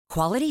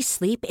Quality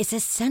sleep is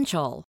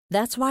essential.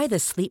 That's why the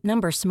Sleep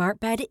Number Smart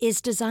Bed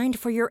is designed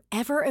for your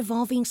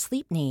ever-evolving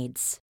sleep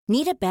needs.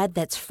 Need a bed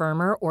that's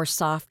firmer or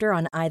softer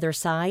on either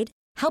side?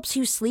 Helps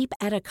you sleep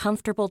at a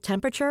comfortable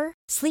temperature?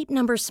 Sleep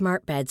Number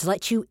Smart Beds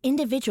let you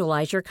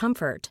individualize your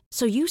comfort,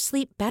 so you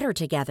sleep better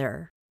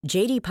together.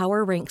 J.D.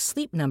 Power ranks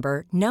Sleep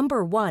Number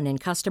number 1 in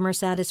customer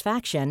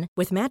satisfaction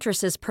with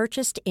mattresses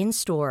purchased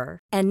in-store.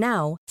 And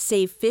now,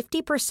 save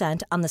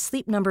 50% on the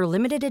Sleep Number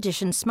Limited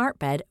Edition Smart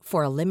Bed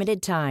for a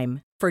limited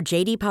time. For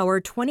J.D. Power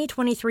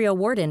 2023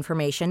 award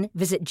information,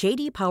 visit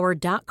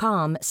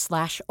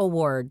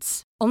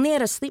jdpower.com/awards. Only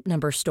at a Sleep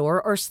Number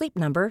store or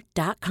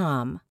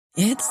sleepnumber.com.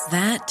 It's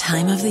that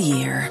time of the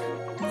year.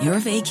 Your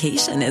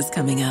vacation is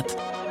coming up.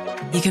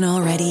 You can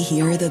already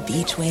hear the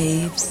beach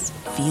waves,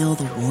 feel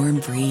the warm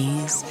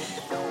breeze,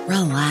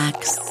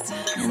 relax,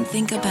 and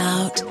think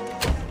about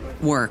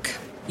work.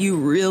 You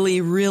really,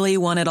 really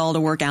want it all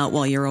to work out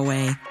while you're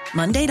away.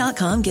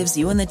 Monday.com gives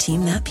you and the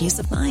team that peace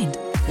of mind.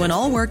 When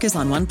all work is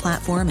on one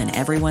platform and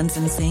everyone's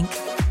in sync,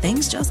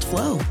 things just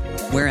flow.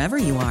 Wherever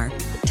you are,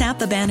 tap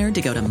the banner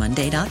to go to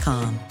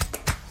Monday.com.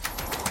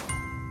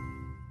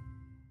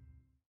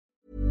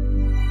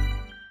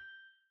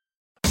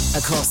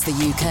 Across the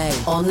UK,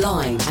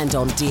 online and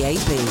on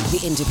DAB,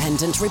 the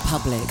Independent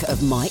Republic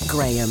of Mike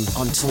Graham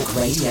on Talk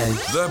Radio.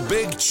 The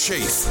Big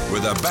Chief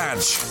with a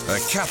badge, a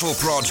cattle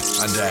prod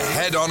and a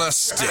head on a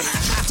stick.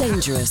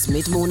 Dangerous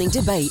mid-morning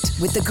debate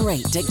with the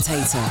great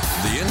dictator.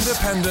 The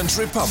Independent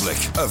Republic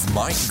of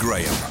Mike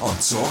Graham on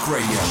Talk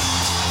Radio.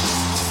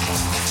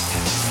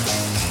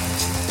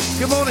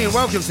 Good morning and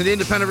welcome to the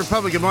Independent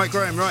Republic of Mike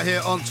Graham right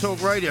here on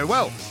Talk Radio.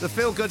 Well, the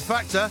feel-good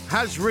factor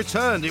has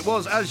returned. It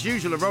was, as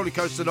usual, a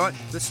rollercoaster night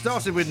that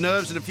started with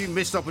nerves and a few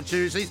missed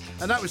opportunities,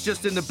 and that was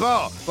just in the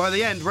bar. By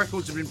the end,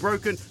 records had been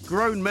broken,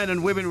 grown men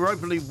and women were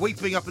openly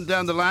weeping up and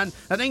down the land,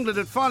 and England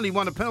had finally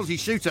won a penalty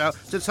shootout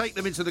to take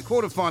them into the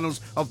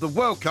quarterfinals of the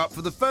World Cup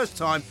for the first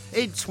time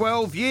in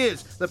 12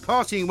 years. The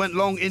partying went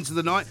long into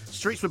the night,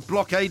 streets were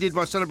blockaded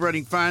by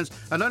celebrating fans,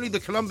 and only the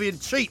Colombian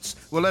cheats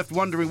were left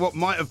wondering what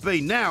might have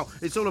been. Now,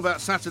 it's all about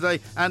Saturday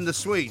and the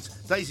Swedes.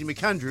 Daisy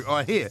McAndrew,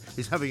 I hear,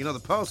 is having another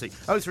party.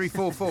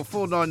 0344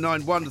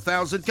 499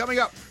 1000. Coming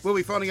up, we'll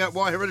be finding out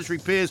why hereditary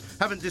peers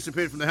haven't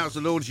disappeared from the House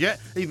of Lords yet,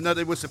 even though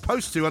they were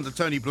supposed to under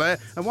Tony Blair,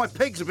 and why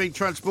pigs are being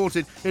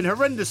transported in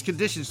horrendous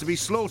conditions to be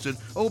slaughtered,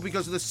 all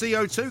because of the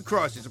CO2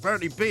 crisis.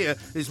 Apparently beer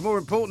is more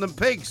important than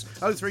pigs.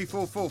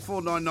 0344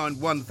 499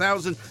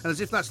 1000. And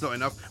as if that's not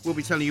enough, we'll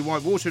be telling you why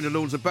watering the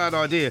lawn's a bad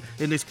idea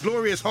in this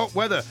glorious hot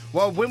weather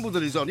while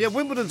Wimbledon is on. Yeah,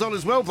 Wimbledon's on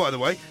as well, by the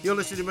way. You're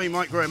listening to me,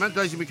 Mike Graham, and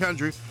Daisy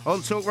McAndrew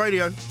on Talk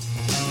Radio.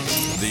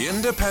 The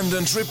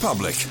Independent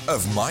Republic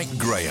of Mike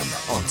Graham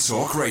on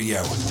Talk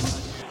Radio.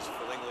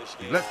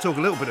 Let's talk a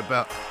little bit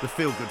about the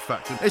feel-good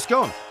factor. It's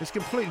gone. It's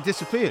completely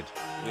disappeared.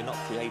 We're not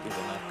creative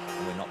enough,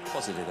 and we're not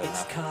positive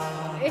enough.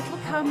 It'll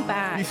come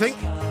back. You think?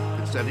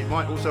 Instead, it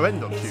might also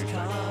end on Tuesday.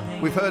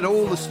 We've heard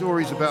all the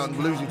stories about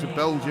losing to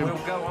Belgium. We'll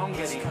go on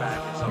getting back.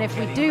 And if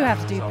we do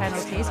have to do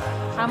penalties,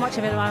 how much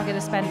of it am I going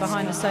to spend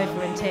behind the sofa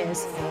in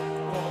tears?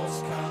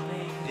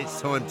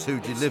 It's time to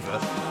deliver.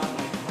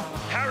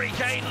 Harry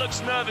Kane looks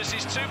nervous.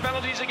 His two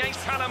penalties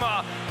against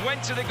Panama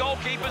went to the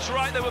goalkeeper's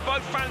right. They were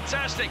both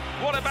fantastic.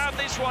 What about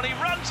this one? He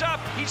runs up.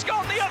 He's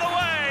gone the other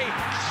way.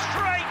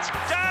 Straight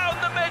down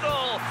the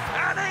middle.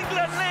 And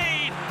England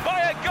lead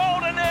by a goal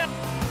to nil.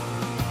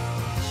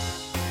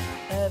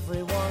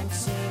 Everyone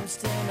seems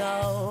to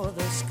know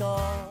the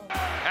score.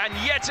 And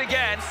yet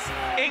again,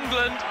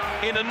 England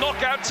in a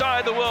knockout tie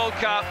of the World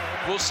Cup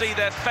will see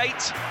their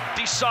fate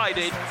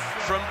decided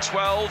from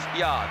 12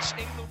 yards.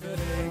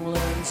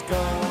 England's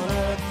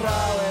gonna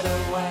throw it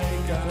away,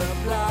 gonna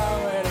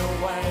blow it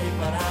away,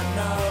 but I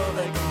know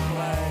they can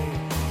play,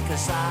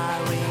 'cause I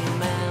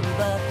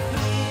remember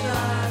 3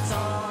 lives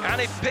on.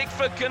 And if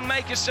Pickford can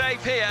make a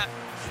save here,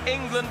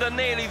 England are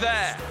nearly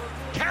there.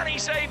 Can he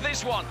save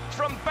this one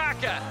from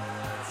Bakker?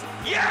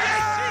 Yes!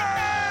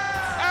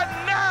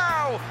 And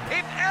now,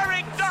 if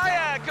Eric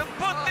Dyer can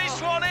put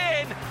this one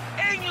in,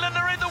 England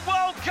are in the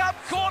World Cup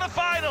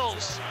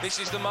quarterfinals. This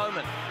is the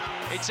moment.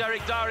 It's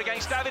Eric Dyer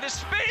against David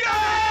Ospina. Yes!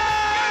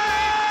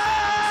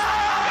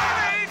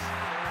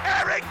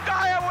 Eric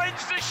Dyer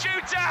wins the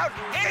shootout.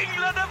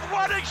 England have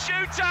won a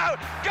shootout.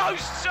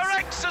 Ghosts are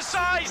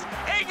exercised.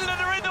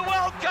 England are in the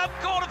World Cup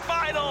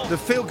quarterfinal. The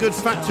feel-good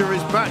factor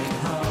is back.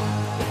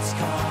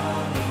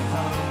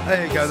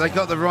 There you go, they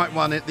got the right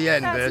one at the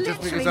end there,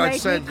 just because I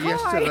said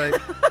yesterday.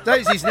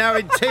 Daisy's now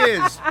in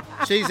tears.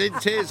 She's in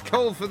tears.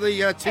 Call for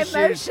the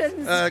tissues.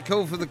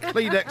 Call for the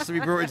Kleenex to be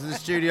brought into the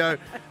studio.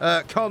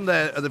 Con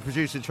there, the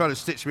producer, trying to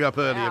stitch me up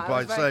earlier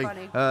by saying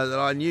that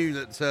I knew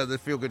that the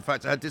feel-good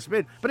factor had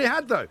disappeared. But it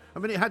had, though. I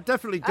mean, it had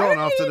definitely gone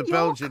after the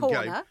Belgian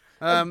game.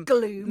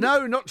 Gloom.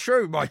 No, not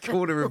true. My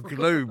corner of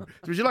gloom.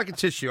 Would you like a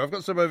tissue? I've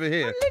got some over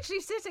here. I'm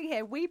literally sitting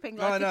here weeping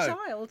like a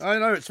child. I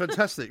know, it's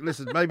fantastic.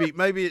 Listen,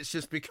 maybe it's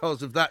just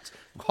because of that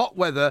hot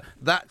weather,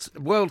 that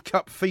World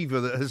Cup fever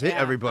that has hit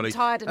everybody. I'm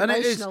tired and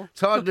emotional. It is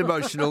tired and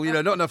emotional.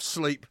 Not enough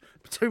sleep,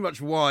 too much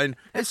wine.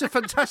 It's a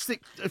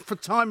fantastic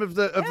time of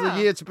the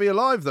year to be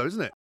alive, though,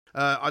 isn't it?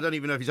 I don't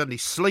even know if he's had any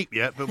sleep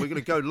yet, but we're going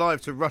to go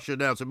live to Russia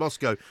now, to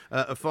Moscow,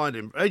 and find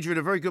him. Adrian,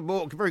 a very good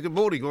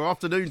morning, or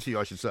afternoon to you,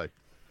 I should say.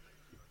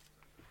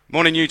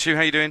 Morning, you two.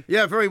 How you doing?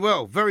 Yeah, very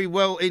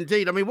well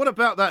indeed. I mean, what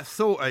about that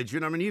thought,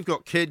 Adrian? I mean, you've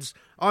got kids,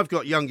 I've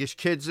got youngish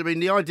kids. I mean,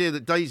 the idea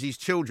that Daisy's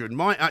children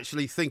might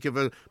actually think of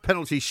a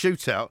penalty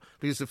shootout,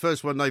 because the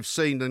first one they've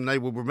seen and they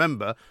will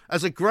remember,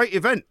 as a great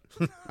event.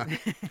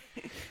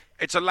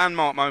 It's a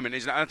landmark moment,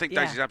 isn't it? I think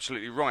Daisy's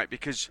absolutely right,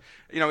 because,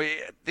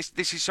 this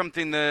is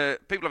something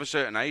that people of a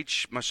certain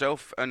age,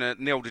 myself, and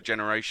the older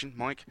generation,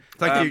 Mike.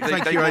 Thank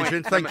you,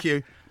 Adrian. Thank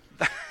you.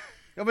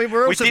 I mean,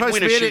 we're all supposed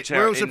to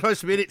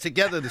be in it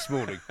together this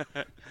morning.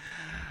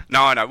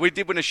 No, we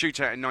did win a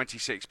shootout in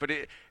 '96, but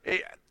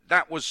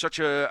that was such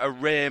a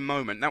rare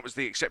moment. That was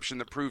the exception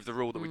that proved the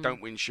rule that we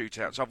don't win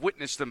shootouts. I've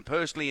witnessed them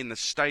personally in the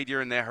stadia,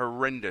 and they're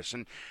horrendous.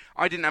 And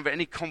I didn't have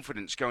any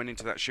confidence going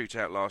into that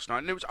shootout last night.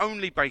 And it was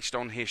only based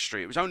on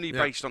history. It was only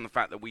based on the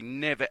fact that we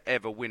never,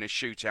 ever win a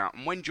shootout.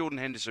 And when Jordan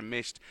Henderson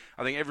missed,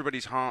 I think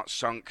everybody's heart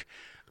sunk.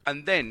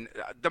 And then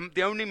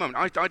the only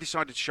moment I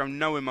decided to show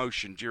no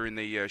emotion during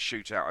the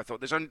shootout. I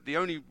thought the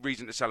only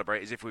reason to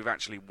celebrate is if we've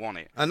actually won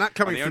it. And that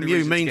coming from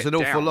you means an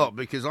awful lot,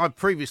 because I've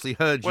previously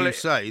heard you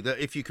say that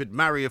if you could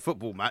marry a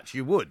football match,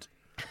 you would.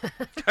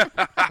 Well,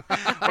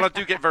 I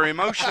do get very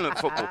emotional at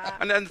football,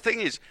 and the thing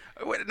is,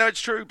 no,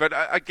 it's true, but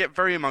I get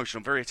very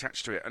emotional, very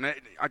attached to it, and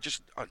I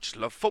just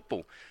love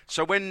football.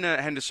 So when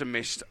Henderson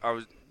missed,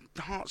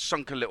 the heart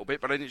sunk a little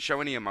bit, but I didn't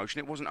show any emotion.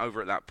 It wasn't over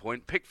at that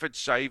point. Pickford's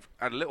save,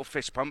 had a little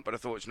fist pump, but I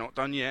thought it's not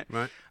done yet.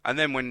 Right. And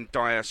then when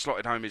Dyer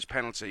slotted home his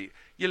penalty,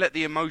 you let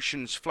the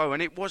emotions flow,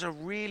 and it was a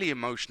really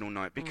emotional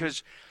night,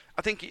 because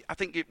I think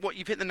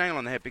you've hit the nail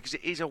on the head, because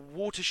it is a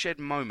watershed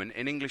moment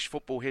in English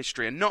football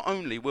history. And not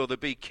only will there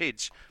be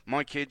kids,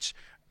 my kids,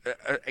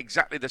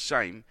 exactly the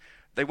same,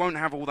 they won't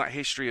have all that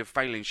history of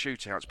failing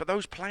shootouts, but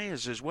those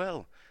players as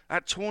well.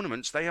 At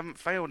tournaments, they haven't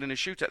failed in a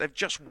shootout. They've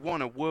just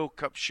won a World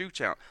Cup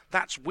shootout.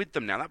 That's with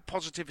them now. That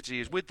positivity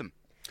is with them.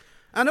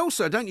 And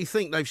also, don't you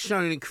think they've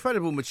shown an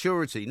incredible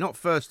maturity, not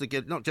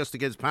just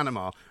against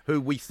Panama,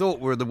 who we thought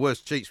were the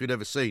worst cheats we'd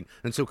ever seen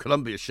until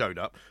Colombia showed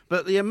up,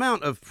 but the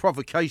amount of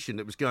provocation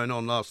that was going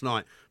on last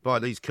night by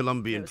these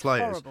Colombian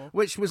players,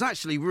 which was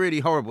actually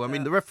really horrible. I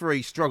mean, the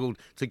referee struggled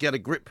to get a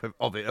grip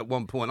of it at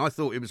one point. I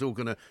thought it was all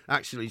going to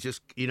actually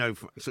just,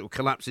 sort of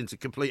collapse into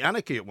complete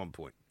anarchy at one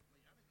point.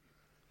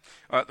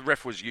 The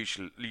ref was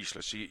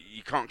useless.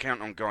 You can't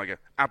count on Geiger.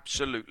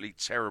 Absolutely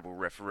terrible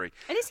referee.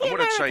 And is he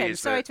American?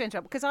 Sorry to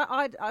interrupt, because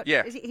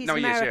he's an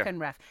American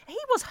ref. He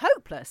was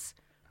hopeless.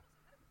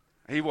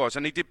 He was,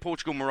 and he did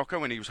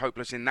Portugal-Morocco, and he was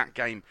hopeless in that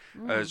game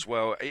as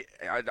well.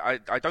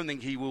 I don't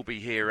think he will be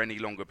here any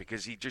longer,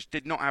 because he just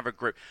did not have a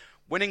grip.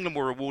 When England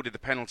were awarded the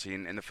penalty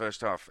in the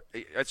first half,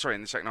 in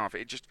the second half,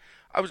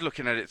 I was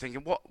looking at it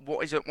thinking, what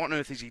on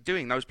earth is he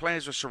doing? Those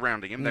players were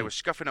surrounding him. They were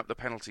scuffing up the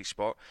penalty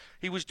spot.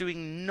 He was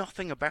doing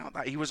nothing about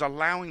that. He was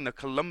allowing the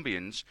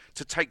Colombians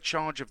to take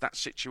charge of that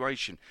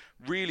situation.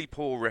 Really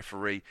poor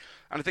referee.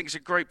 And I think it's a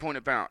great point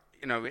about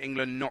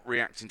England not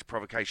reacting to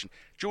provocation.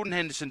 Jordan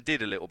Henderson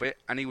did a little bit,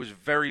 and he was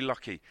very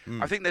lucky.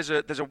 I think there's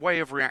a way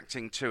of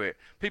reacting to it.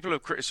 People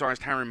have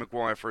criticised Harry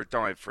Maguire for a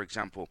dive, for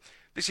example.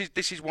 This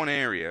is one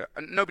area,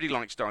 and nobody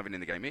likes diving in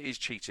the game. It is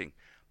cheating.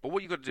 But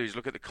what you've got to do is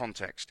look at the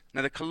context.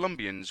 Now, the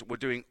Colombians were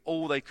doing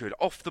all they could.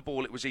 Off the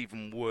ball, it was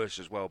even worse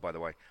as well, by the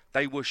way.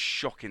 They were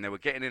shocking. They were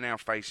getting in our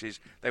faces.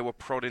 They were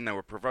prodding. They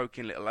were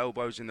provoking, little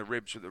elbows in the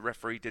ribs that the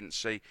referee didn't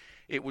see.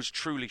 It was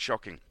truly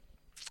shocking.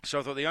 So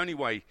I thought the only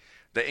way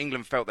that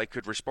England felt they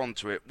could respond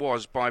to it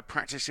was by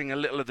practising a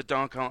little of the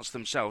dark arts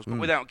themselves, but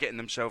without getting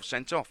themselves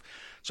sent off.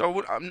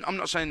 So I'm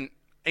not saying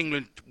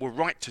England were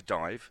right to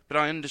dive, but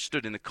I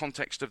understood in the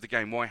context of the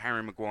game why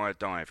Harry Maguire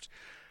dived.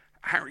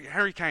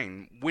 Harry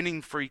Kane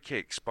winning free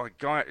kicks by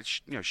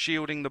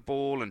shielding the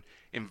ball and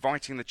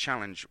inviting the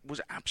challenge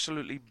was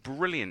absolutely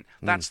brilliant.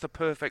 That's the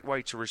perfect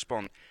way to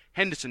respond.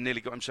 Henderson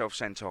nearly got himself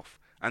sent off,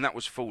 and that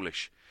was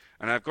foolish.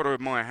 And I've got to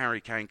admire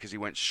Harry Kane, because he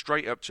went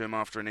straight up to him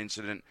after an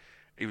incident.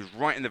 He was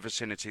right in the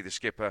vicinity, the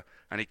skipper,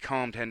 and he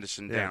calmed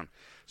Henderson down.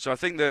 So I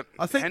think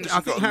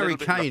Harry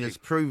Kane is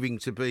proving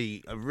to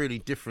be a really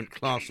different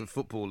class of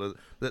footballer,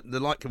 the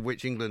like of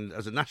which England,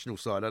 as a national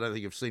side, I don't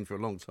think have seen for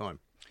a long time.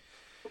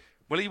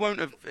 Well, he won't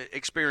have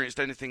experienced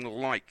anything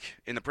like,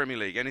 in the Premier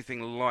League, anything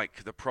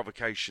like the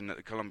provocation that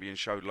the Colombians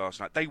showed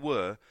last night. They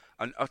were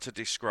an utter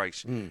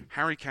disgrace.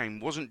 Harry Kane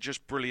wasn't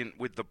just brilliant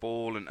with the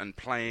ball and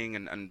playing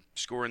and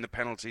scoring the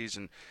penalties,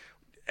 and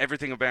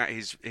everything about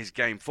his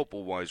game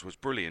football-wise was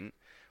brilliant,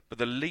 but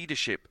the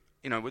leadership,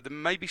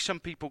 maybe some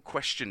people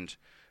questioned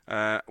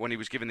when he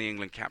was given the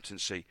England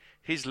captaincy.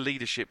 His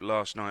leadership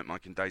last night,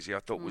 Mike and Daisy, I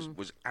thought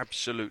was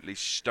absolutely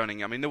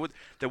stunning. I mean,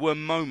 there were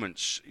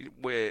moments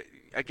where,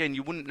 again,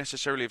 you wouldn't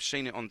necessarily have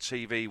seen it on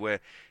TV, where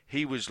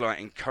he was like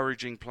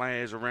encouraging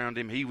players around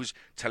him. He was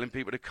telling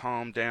people to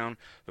calm down.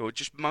 There were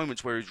just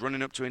moments where he was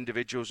running up to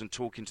individuals and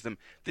talking to them.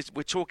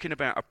 We're talking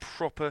about a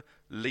proper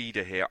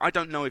leader here. I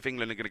don't know if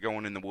England are going to go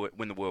on in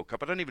win the World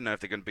Cup. I don't even know if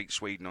they're going to beat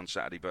Sweden on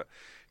Saturday, but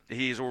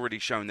he has already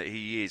shown that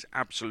he is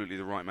absolutely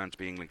the right man to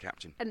be England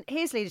captain. And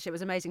his leadership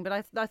was amazing, but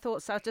I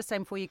thought, so I was just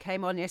saying before you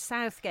came on,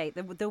 Southgate,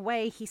 the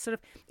way he sort of,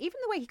 even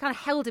the way he kind of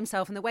held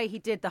himself and the way he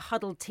did the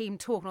huddled team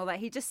talk and all that,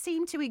 he just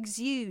seemed to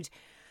exude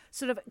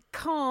sort of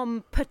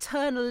calm,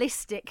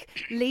 paternalistic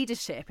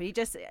leadership. He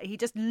just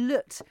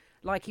looked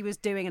like he was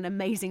doing an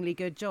amazingly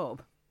good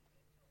job.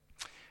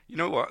 You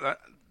know what? The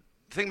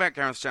thing about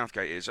Gareth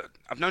Southgate is,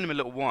 I've known him a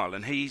little while,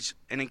 and he's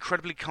an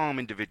incredibly calm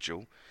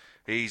individual.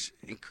 He's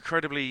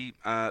incredibly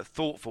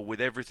thoughtful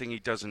with everything he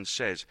does and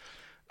says.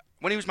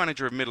 When he was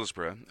manager of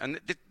Middlesbrough, and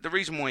the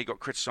reason why he got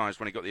criticised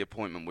when he got the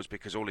appointment was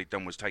because all he'd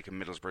done was taken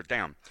Middlesbrough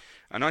down.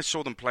 And I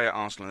saw them play at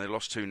Arsenal, and they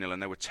lost 2-0,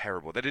 and they were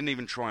terrible. They didn't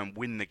even try and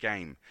win the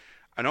game.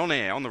 And on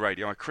air, on the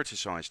radio, I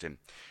criticised him.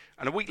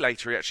 And a week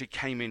later, he actually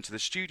came into the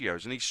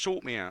studios, and he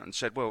sought me out and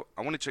said, well,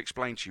 I wanted to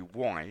explain to you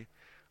why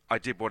I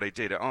did what I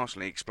did at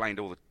Arsenal. He explained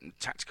all the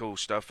tactical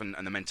stuff and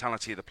the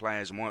mentality of the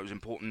players and why it was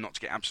important not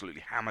to get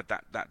absolutely hammered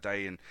that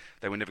day and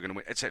they were never going to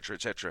win, etc.,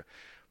 etc.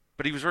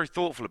 But he was very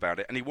thoughtful about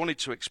it, and he wanted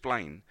to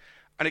explain.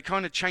 And it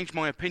kind of changed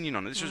my opinion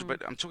on it. This was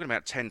I'm talking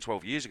about 10,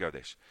 12 years ago,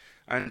 this.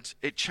 And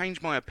it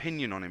changed my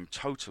opinion on him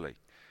totally.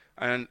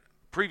 And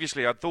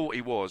previously, I thought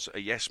he was a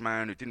yes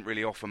man who didn't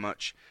really offer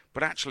much,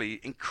 but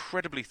actually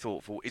incredibly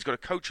thoughtful. He's got a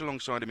coach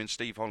alongside him in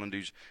Steve Holland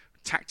who's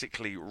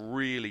tactically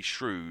really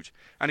shrewd.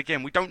 And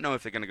again, we don't know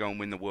if they're going to go and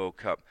win the World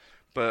Cup,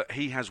 but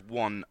he has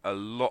won a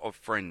lot of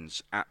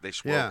friends at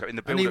this World Cup, in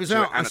the build-up to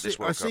it and at this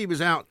World Cup. I see he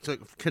was out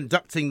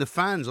conducting the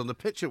fans on the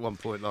pitch at one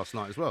point last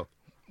night as well.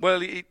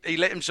 Well, he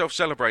let himself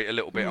celebrate a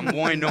little bit, and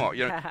why not?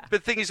 But the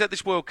thing is, at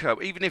this World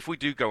Cup, even if we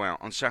do go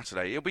out on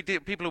Saturday,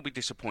 people will be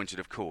disappointed,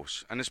 of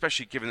course, and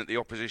especially given that the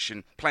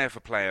opposition, player for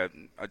player,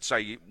 I'd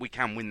say we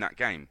can win that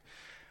game.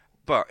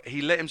 But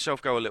he let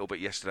himself go a little bit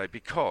yesterday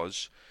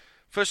because,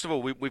 first of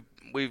all,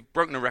 we've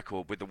broken a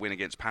record with the win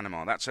against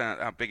Panama. That's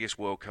our biggest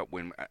World Cup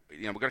win.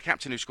 We've got a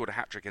captain who scored a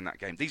hat-trick in that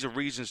game. These are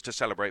reasons to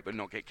celebrate but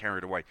not get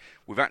carried away.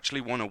 We've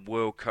actually won a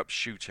World Cup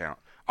shootout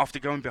after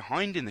going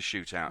behind in the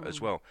shootout as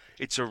well.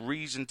 It's a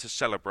reason to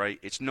celebrate.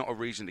 It's not a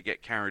reason to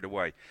get carried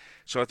away.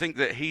 So I think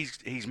that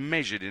he's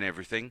measured in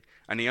everything,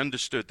 and he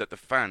understood that the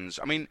fans...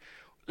 I mean,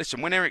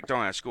 listen, when Eric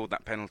Dyer scored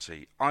that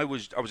penalty, I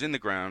was in the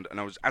ground, and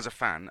I was, as a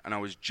fan, and I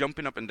was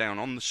jumping up and down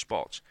on the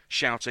spot,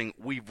 shouting,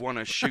 "We've won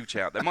a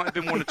shootout." There might have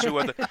been one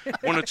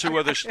or two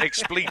other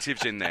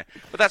expletives in there,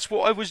 but that's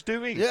what I was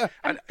doing. Yeah.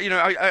 And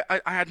I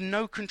had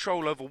no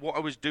control over what I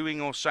was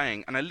doing or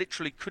saying, and I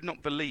literally could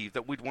not believe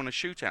that we'd won a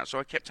shootout. So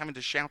I kept having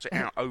to shout it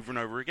out over and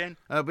over again.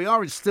 We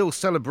are in still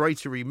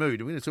celebratory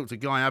mood. We're going to talk to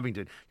Guy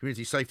Abingdon,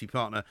 Community Safety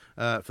Partner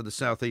for the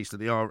South East of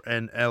the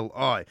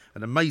RNLI,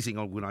 an amazing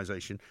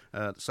organisation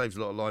that saves a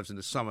lot of lives in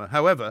the summer.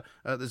 However,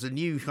 there's a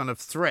new kind of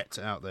threat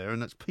out there,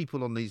 and that's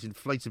people on these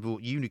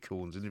inflatable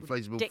unicorns and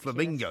inflatable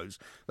flamingos.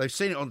 They've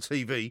seen it on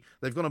TV,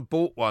 they've gone and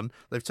bought one,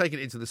 they've taken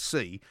it into the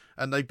sea,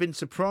 and they've been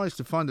surprised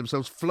to find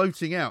themselves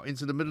floating out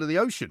into the middle of the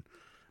ocean,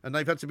 and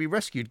they've had to be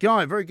rescued.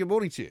 Guy, very good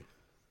morning to you.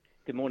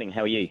 Good morning,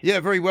 how are you? Yeah,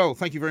 very well.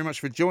 Thank you very much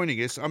for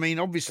joining us. I mean,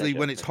 obviously,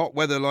 when it's hot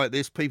weather like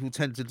this, people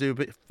tend to do a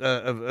bit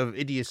of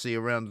idiocy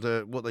around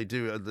what they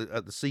do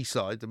at the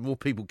seaside. The more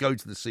people go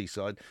to the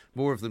seaside,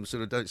 more of them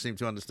sort of don't seem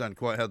to understand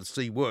quite how the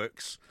sea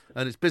works.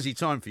 And it's busy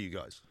time for you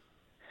guys.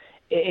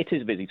 It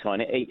is a busy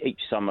time.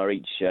 Each summer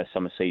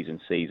season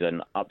sees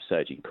an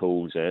upsurge in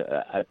calls,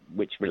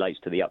 which relates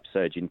to the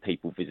upsurge in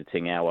people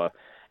visiting our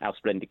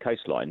splendid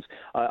coastlines.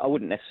 I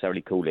wouldn't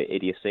necessarily call it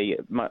idiocy.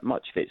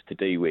 Much of it's to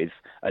do with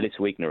a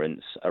little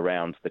ignorance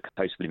around the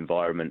coastal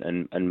environment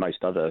and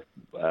most other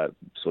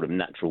sort of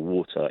natural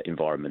water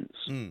environments.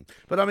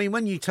 But I mean,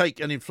 when you take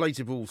an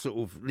inflatable sort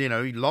of,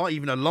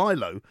 even a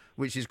lilo,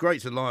 which is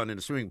great to lie on in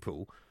a swimming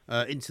pool,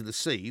 into the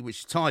sea, which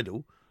is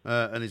tidal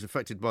and is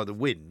affected by the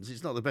winds,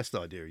 it's not the best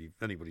idea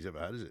anybody's ever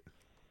had, is it?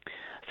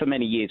 For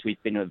many years,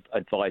 we've been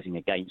advising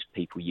against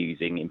people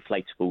using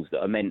inflatables that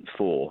are meant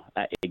for,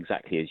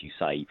 exactly as you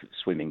say,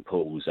 swimming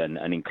pools and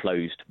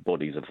enclosed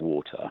bodies of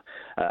water,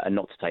 and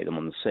not to take them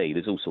on the sea.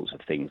 There's all sorts of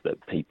things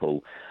that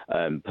people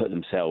put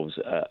themselves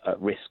at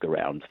risk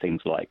around,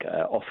 things like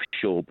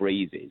offshore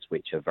breezes,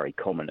 which are very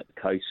common at the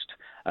coast.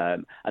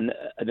 And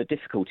the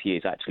difficulty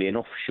is actually an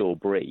offshore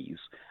breeze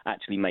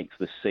actually makes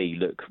the sea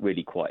look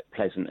really quite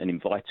pleasant and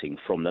inviting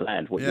from the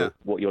land. What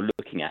you're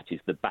looking at is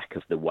the back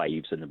of the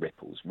waves and the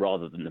ripples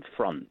rather than the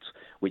front,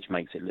 which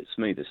makes it look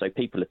smoother. So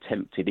people are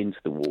tempted into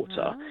the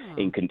water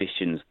in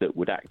conditions that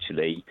would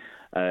actually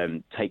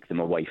take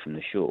them away from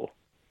the shore.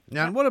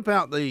 Now, and what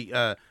about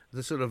the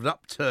sort of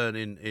upturn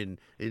in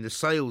the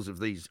sales of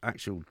these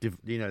actual,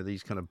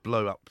 these kind of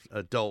blow-up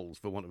dolls,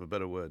 for want of a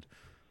better word?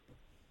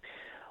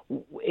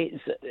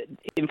 It's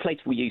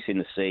inflatable use in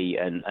the sea,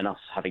 and us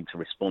having to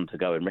respond to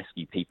go and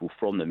rescue people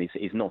from them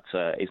is not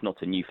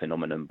a new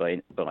phenomenon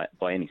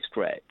by any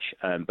stretch.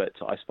 But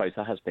I suppose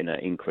there has been an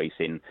increase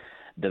in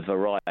the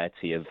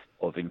variety of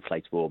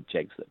inflatable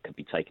objects that could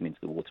be taken into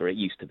the water. It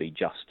used to be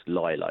just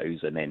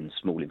lilos and then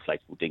small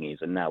inflatable dinghies,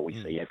 and now we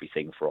see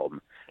everything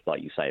from,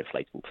 like you say,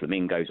 inflatable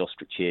flamingos,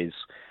 ostriches,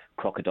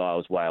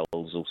 crocodiles, whales,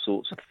 all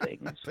sorts of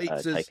things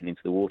taken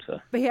into the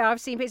water. But yeah, I've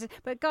seen pictures.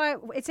 But Guy,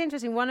 it's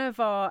interesting. One of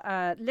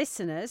our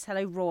listeners,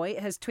 hello Roy,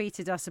 has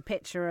tweeted us a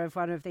picture of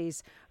one of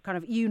these kind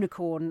of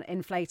unicorn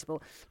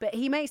inflatable. But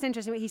he makes it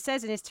interesting. He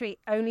says in his tweet,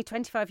 only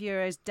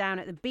 €25 down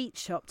at the beach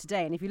shop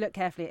today. And if you look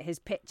carefully at his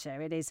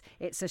picture,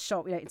 it's a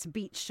shop. It's a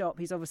beach shop.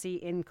 He's obviously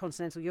in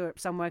continental Europe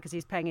somewhere because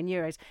he's paying in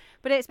euros.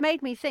 But it's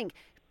made me think.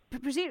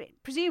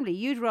 Presumably,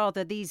 you'd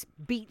rather these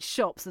beach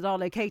shops that are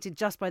located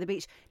just by the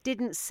beach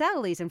didn't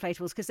sell these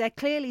inflatables because they're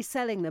clearly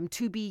selling them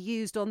to be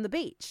used on the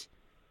beach.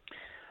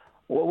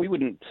 Well, we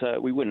wouldn't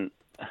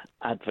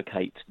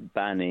advocate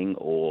banning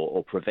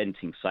or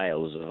preventing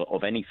sales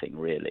of anything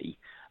really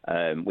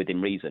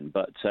within reason,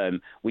 but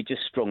we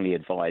just strongly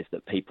advise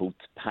that people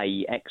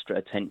pay extra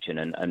attention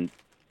and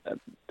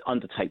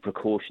undertake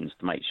precautions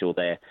to make sure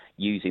they're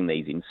using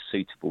these in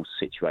suitable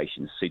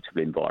situations,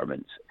 suitable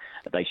environments.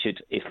 They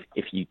should,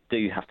 if you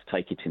do have to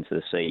take it into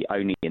the sea,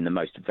 only in the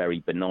most very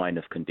benign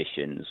of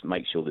conditions.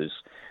 Make sure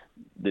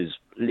there's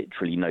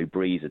literally no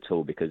breeze at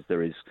all, because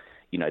there is,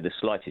 the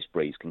slightest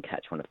breeze can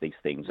catch one of these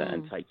things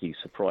and take you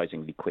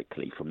surprisingly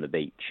quickly from the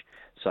beach.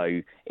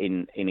 So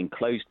in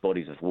enclosed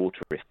bodies of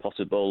water, if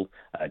possible,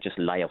 just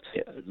lay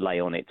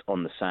on it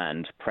on the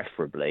sand,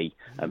 preferably.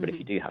 But if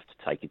you do have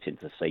to take it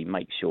into the sea,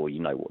 make sure you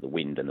know what the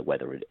wind and the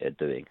weather are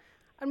doing.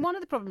 And one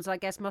of the problems, I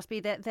guess, must be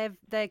that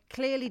they're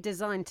clearly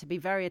designed to be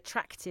very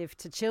attractive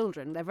to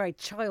children. They're very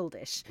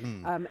childish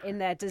in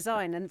their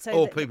design, and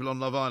so people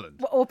on Love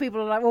Island, or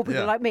people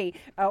like me,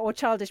 or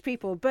childish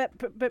people. But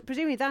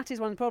presumably that is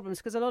one of the problems,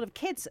 because a lot of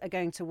kids are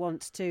going to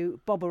want to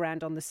bob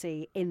around on the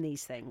sea in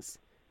these things.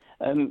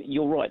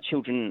 You're right.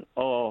 Children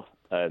are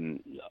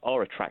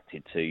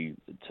attracted to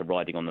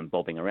riding on them,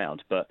 bobbing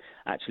around. But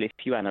actually, if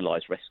you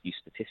analyse rescue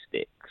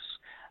statistics,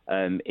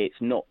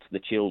 it's not the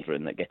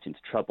children that get into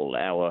trouble.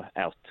 Our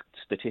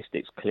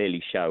statistics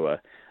clearly show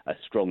a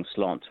strong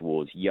slant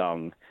towards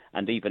young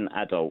and even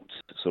adult,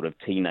 sort of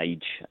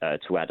teenage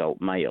to adult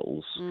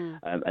males.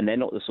 And they're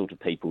not the sort of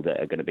people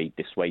that are going to be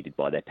dissuaded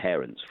by their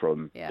parents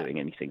from doing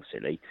anything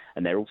silly.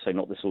 And they're also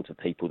not the sort of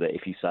people that,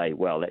 if you say,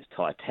 well, let's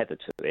tie a tether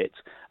to it,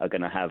 are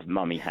going to have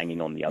mummy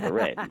hanging on the other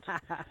end.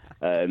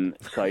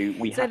 So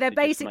they're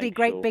basically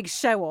great big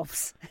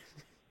show-offs.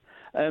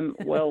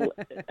 Well,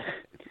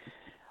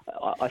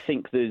 I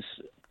think there's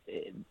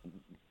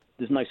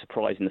no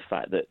surprise in the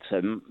fact that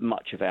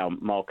much of our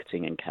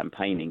marketing and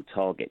campaigning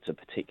targets a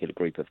particular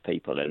group of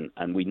people,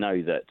 and we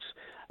know that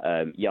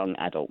young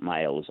adult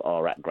males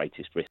are at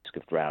greatest risk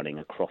of drowning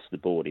across the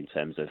board in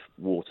terms of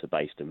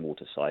water-based and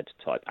waterside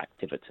type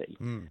activity.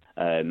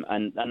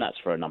 And that's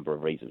for a number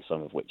of reasons,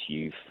 some of which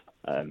you've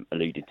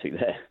alluded to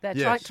there.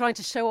 They're trying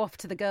to show off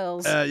to the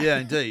girls. Yeah,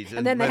 indeed.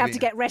 And then they have to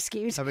get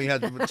rescued. Having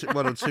had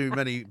one or too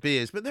many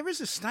beers. But there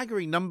is a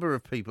staggering number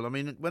of people. I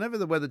mean, whenever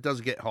the weather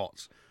does get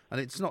hot, and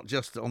it's not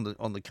just on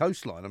the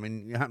coastline. I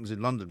mean, it happens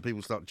in London.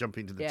 People start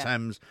jumping into the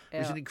Thames.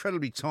 It's an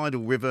incredibly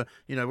tidal river.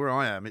 Where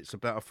I am, it's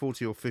about a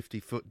 40 or 50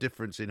 foot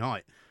difference in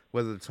height,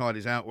 whether the tide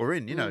is out or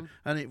in,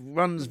 and it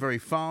runs very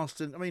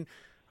fast. And I mean,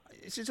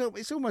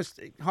 it's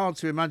almost hard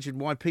to imagine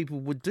why people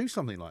would do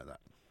something like that.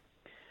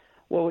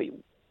 Well,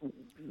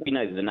 we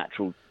know there's a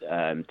natural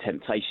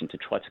temptation to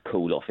try to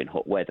cool off in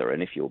hot weather,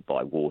 and if you're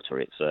by water,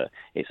 it's an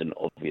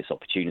obvious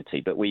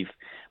opportunity. But we've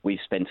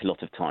spent a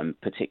lot of time,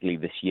 particularly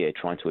this year,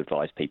 trying to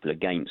advise people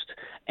against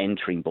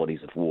entering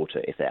bodies of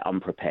water if they're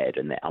unprepared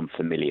and they're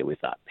unfamiliar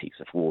with that piece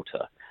of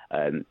water.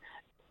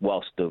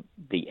 Whilst the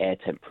air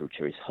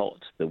temperature is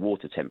hot, the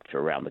water temperature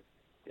around the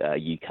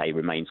UK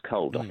remains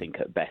cold. I think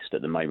at best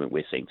at the moment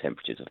we're seeing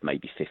temperatures of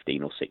maybe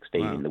 15 or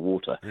 16 in the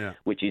water,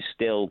 which is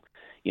still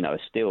a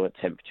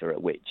temperature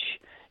at which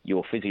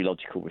your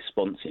physiological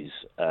responses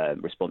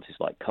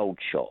like cold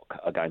shock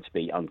are going to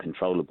be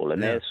uncontrollable,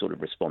 and they're sort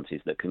of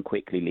responses that can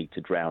quickly lead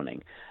to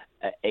drowning,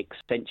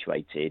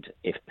 accentuated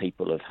if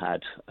people have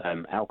had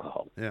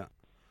alcohol.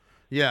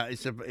 Yeah,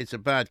 it's a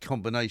bad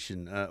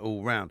combination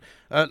all round.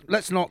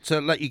 Let's not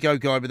let you go,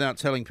 Guy, without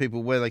telling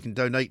people where they can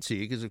donate to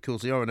you, because, of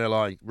course, the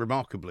RNLI,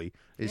 remarkably,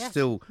 is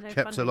still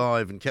kept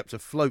alive and kept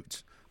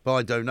afloat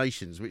by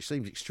donations, which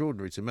seems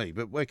extraordinary to me.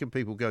 But where can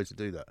people go to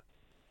do that?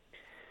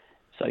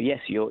 So, yes,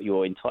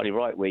 you're entirely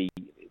right. We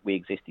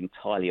exist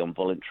entirely on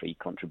voluntary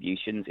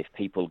contributions. If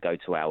people go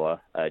to our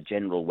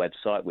general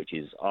website, which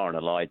is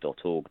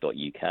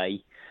rnli.org.uk,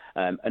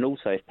 and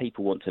also if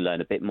people want to learn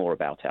a bit more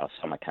about our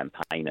summer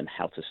campaign and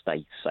how to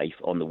stay safe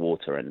on the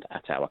water and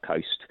at our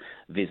coast,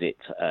 visit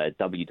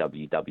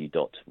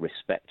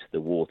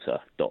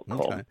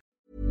www.respectthewater.com. Okay.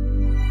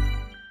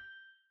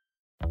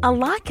 A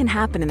lot can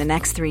happen in the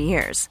next 3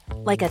 years.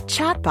 Like a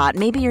chatbot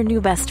may be your new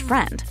best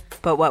friend.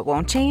 But what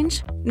won't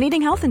change?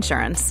 Needing health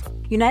insurance.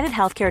 United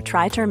Healthcare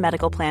Tri-Term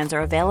Medical Plans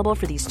are available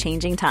for these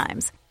changing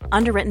times.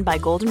 Underwritten by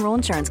Golden Rule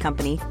Insurance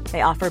Company,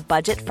 they offer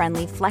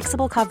budget-friendly,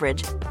 flexible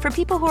coverage for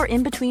people who are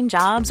in between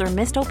jobs or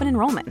missed open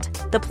enrollment.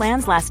 The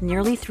plans last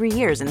nearly 3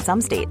 years in some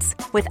states,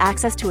 with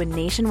access to a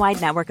nationwide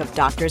network of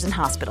doctors and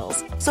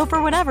hospitals. So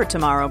for whatever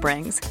tomorrow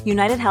brings,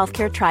 United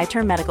Healthcare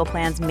Tri-Term Medical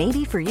Plans may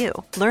be for you.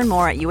 Learn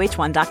more at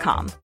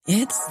uh1.com.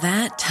 It's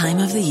that time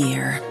of the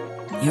year.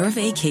 Your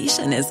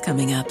vacation is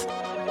coming up.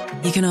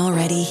 You can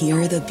already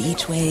hear the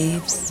beach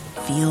waves,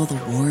 feel the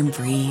warm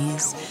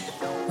breeze,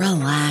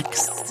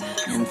 relax,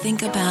 and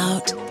think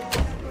about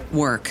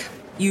work.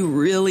 You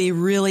really,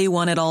 really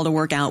want it all to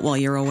work out while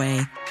you're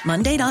away.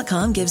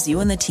 Monday.com gives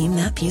you and the team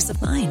that peace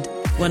of mind.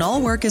 When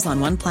all work is on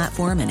one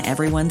platform and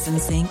everyone's in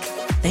sync,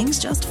 things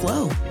just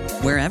flow.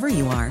 Wherever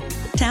you are,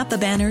 tap the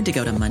banner to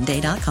go to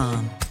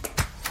Monday.com.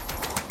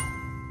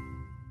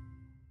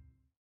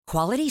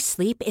 Quality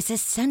sleep is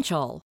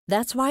essential.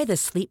 That's why the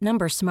Sleep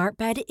Number Smart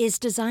Bed is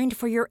designed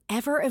for your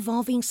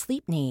ever-evolving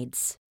sleep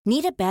needs.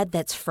 Need a bed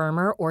that's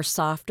firmer or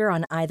softer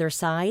on either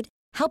side?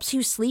 Helps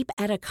you sleep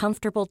at a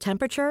comfortable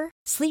temperature?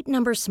 Sleep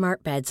Number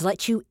Smart Beds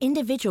let you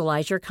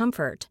individualize your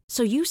comfort,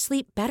 so you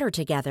sleep better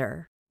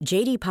together.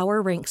 J.D. Power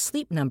ranks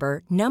Sleep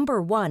Number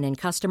number 1 in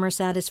customer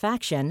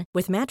satisfaction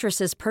with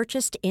mattresses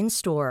purchased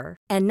in-store.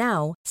 And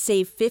now,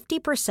 save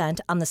 50%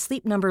 on the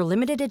Sleep Number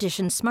Limited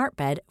Edition Smart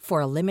Bed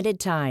for a limited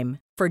time.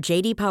 For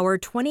J.D. Power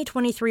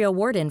 2023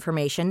 award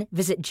information,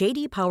 visit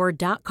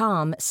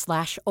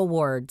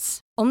jdpower.com/awards.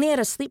 Only at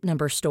a Sleep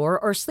Number store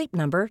or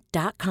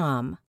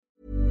sleepnumber.com.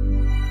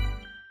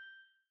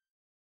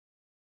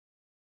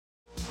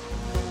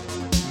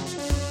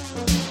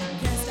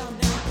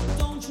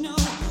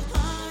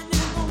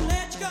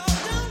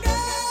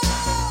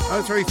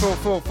 Oh,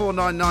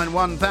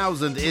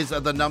 03444991,000 is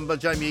the number.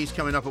 Jamie East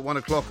coming up at 1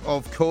 o'clock,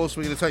 of course.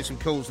 We're going to take some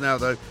calls now,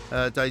 though,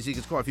 Daisy,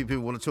 because quite a few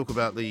people want to talk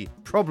about the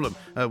problem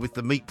with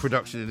the meat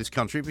production in this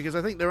country, because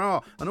I think there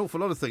are an awful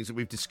lot of things that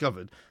we've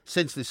discovered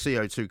since this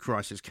CO2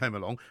 crisis came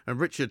along. And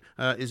Richard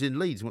is in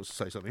Leeds and wants to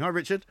say something. Hi,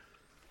 Richard.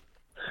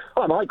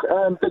 Hi, Mike.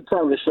 Big fan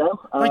of the show.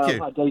 Thank you.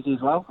 Hi, Daisy,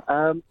 as well.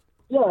 I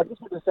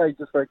just want to say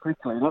just very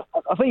quickly,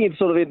 I think it's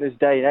sort of in this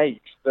day and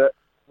age that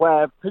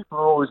where people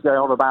are always going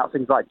on about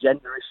things like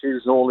gender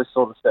issues and all this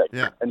sort of thing,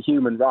 and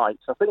human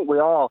rights, I think we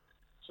are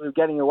sort of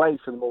getting away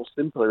from the more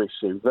simpler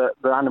issue that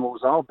the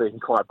animals are being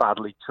quite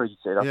badly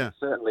treated. I think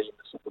certainly in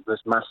sort of this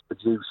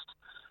mass-produced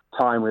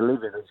time we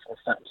live in,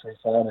 factory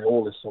farming,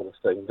 all this sort of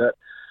thing,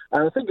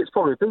 and I think it's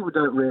probably people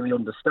don't really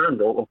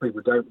understand or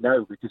people don't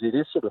know because it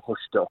is sort of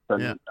hushed up.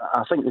 And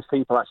I think if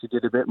people actually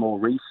did a bit more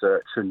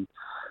research and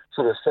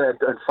sort of said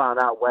and found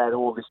out where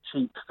all this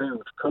cheap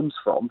food comes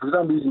from, because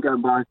I'm even go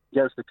to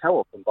the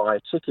co-op and buy a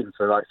chicken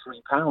for like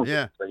 £3.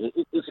 Yeah.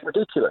 It's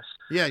ridiculous.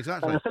 Yeah,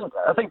 exactly. And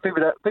I think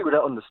people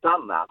don't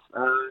understand that.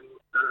 And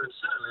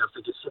certainly I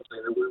think it's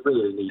something that we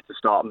really need to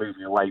start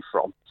moving away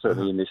from,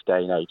 certainly in this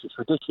day and age. It's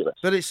ridiculous.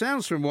 But it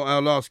sounds from what our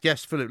last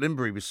guest, Philip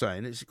Limbury, was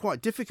saying, it's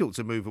quite difficult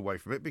to move away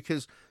from it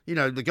because,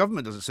 the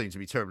government doesn't seem to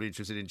be terribly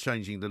interested in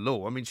changing the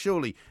law. I mean,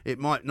 surely it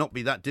might not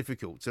be that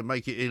difficult to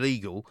make it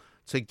illegal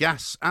to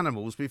gas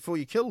animals before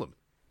you kill them.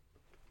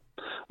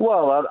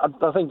 Well, I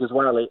think as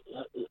well,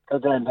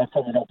 again, they're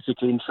probably not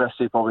particularly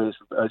interested, probably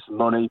as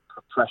money,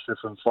 pressure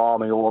from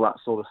farming, all that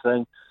sort of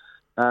thing.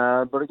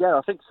 But again,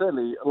 I think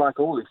certainly, like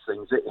all these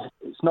things,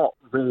 it's not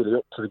really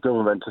up to the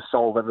government to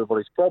solve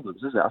everybody's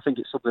problems, is it? I think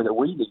it's something that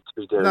we need to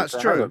be doing. That's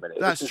true.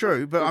 That's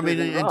true. But I mean,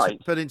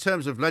 in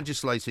terms of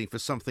legislating for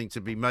something to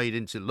be made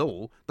into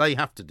law, they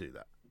have to do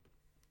that.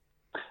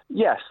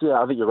 Yes,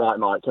 I think you're right,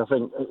 Mike. I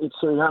think it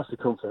has to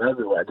come from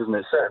everywhere, doesn't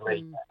it?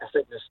 Certainly, I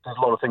think there's a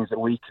lot of things that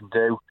we can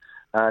do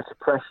to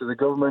pressure the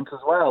government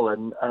as well,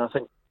 and I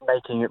think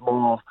making it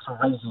more sort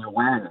of raising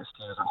awareness,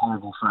 to use a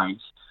horrible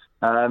phrase,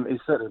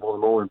 is certainly one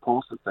of the more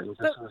important things.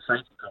 And sort of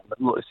saying to the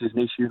government, look, this is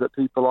an issue that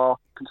people are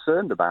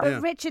concerned about. But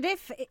Richard,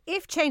 if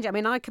change, I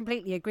mean, I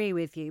completely agree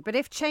with you, but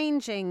if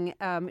changing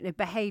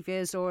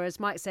behaviours, or as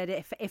Mike said,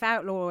 if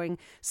outlawing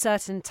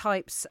certain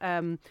types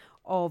of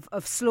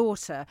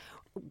slaughter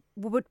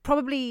would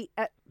probably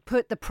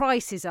put the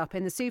prices up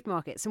in the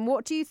supermarkets. And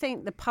what do you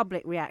think the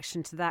public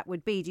reaction to that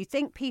would be? Do you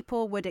think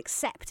people would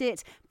accept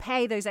it,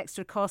 pay those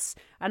extra costs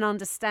and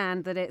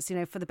understand that it's,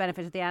 for the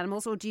benefit of the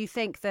animals? Or do you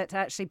think that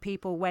actually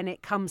people, when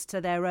it comes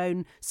to their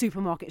own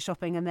supermarket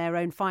shopping and their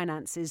own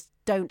finances,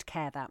 don't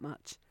care that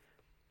much?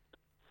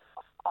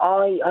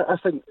 I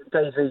think,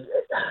 Daisy,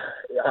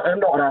 I'm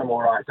not an animal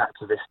rights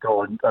activist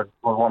or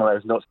one of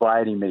those nuts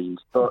by any means,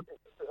 but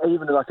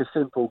even like a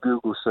simple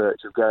Google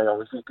search of going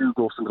on, if you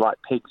Google something like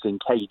pigs in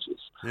cages,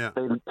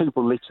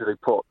 people literally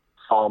put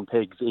farm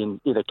pigs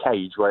in a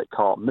cage where it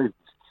can't move.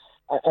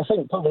 I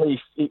think probably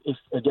if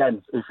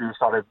you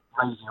started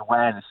raising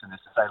awareness in this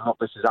and saying, look,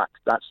 this is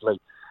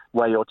actually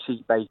where your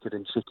cheap bacon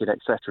and chicken,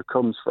 etc.,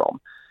 comes from,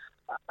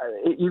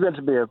 you're going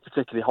to be a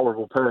particularly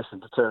horrible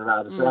person to turn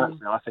around and say,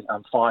 actually, I think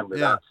I'm fine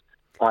with that.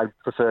 I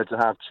prefer to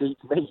have cheap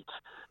meat.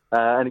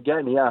 And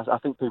again, I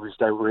think people just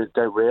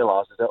don't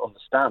realise, they don't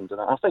understand.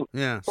 And I think...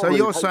 Yeah, so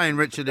you're saying,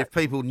 Richard, if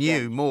people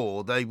knew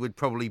more, they would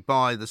probably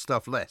buy the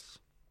stuff less?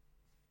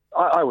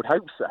 I would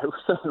hope so,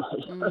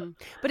 certainly.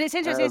 But it's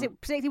interesting, isn't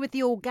it? Particularly with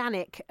the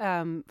organic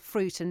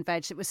fruit and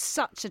veg. It was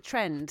such a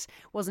trend,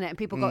 wasn't it? And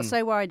people got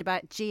so worried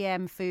about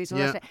GM foods.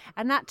 And all that.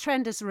 And that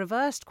trend has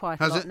reversed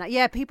quite a lot now.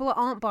 Yeah, people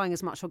aren't buying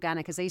as much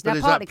organic as they used to. But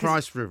is that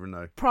price-driven,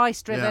 though?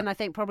 Price-driven, I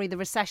think probably the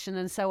recession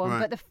and so on. Right.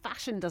 But the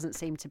fashion doesn't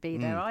seem to be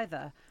there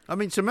either. I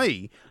mean, to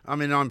me,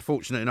 I'm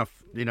fortunate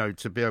enough,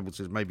 to be able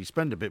to maybe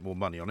spend a bit more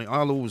money on it.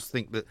 I'll always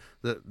think that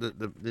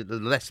the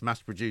less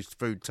mass-produced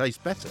food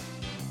tastes better.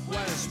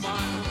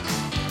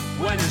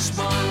 When you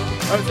smile.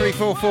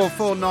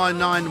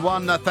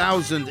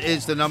 03444991000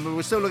 is the number.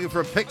 We're still looking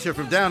for a picture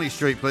from Downing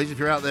Street, please, if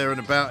you're out there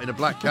and about in a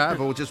black cab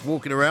or just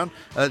walking around,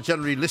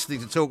 generally listening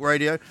to Talk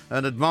Radio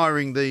and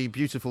admiring the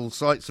beautiful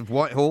sights of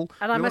Whitehall.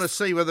 And we want to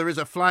see whether there is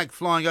a flag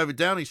flying over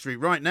Downing Street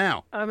right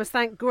now. I must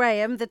thank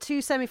Graham. The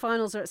two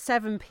semi-finals are at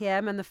 7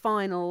 p.m. and the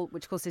final,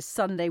 which of course is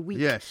Sunday week,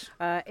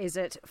 is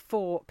at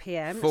 4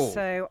 p.m.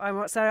 So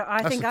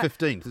I think the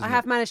 15th, I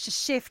have managed to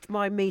shift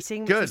my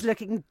meeting, which is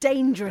looking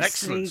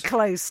dangerously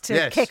close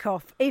to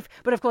kick-off.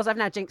 But of course, I've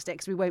now jinxed it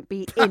because we won't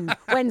be in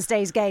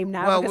Wednesday's game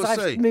now because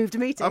I've moved a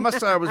meeting. I must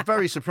say I was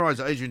very surprised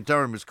that Adrian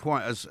Durham was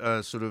quite as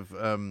sort of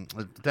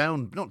not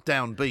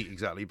downbeat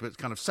exactly, but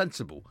kind of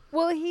sensible.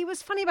 Well, he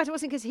was funny about it,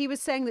 wasn't he? Because he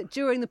was saying that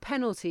during the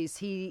penalties,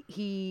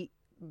 he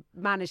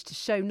managed to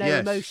show no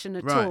emotion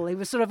at all. He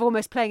was sort of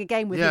almost playing a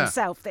game with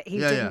himself that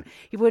he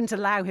wouldn't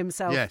allow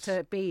himself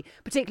to be,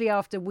 particularly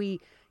after we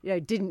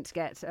didn't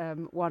get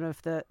one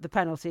of the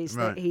penalties,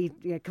 that he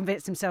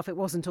convinced himself it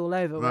wasn't all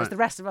over, whereas the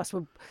rest of us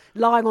were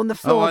lying on the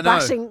floor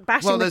bashing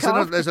well, the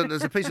car.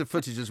 There's a piece of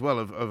footage as well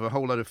of a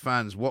whole load of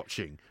fans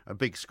watching a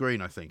big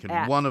screen, I think,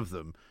 and one of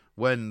them,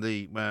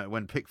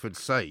 when Pickford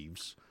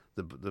saves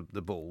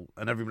the ball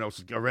and everyone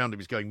else around him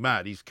is going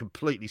mad, he's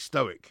completely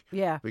stoic.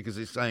 Yeah. Because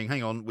he's saying,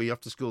 hang on, we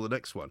have to score the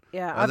next one.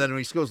 Yeah. And then when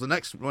he scores when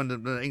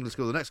England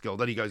score the next goal,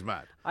 then he goes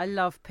mad. I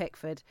love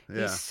Pickford.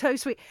 Yeah. He's so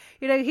sweet.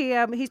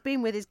 He's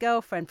been with his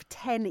girlfriend for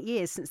 10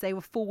 years, since they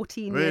were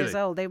 14 years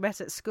old. They met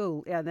at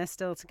school. Yeah, and they're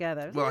still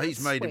together. Well,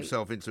 he's made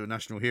himself into a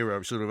national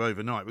hero sort of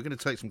overnight. We're going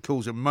to take some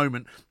calls in a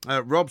moment.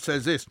 Rob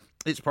says this: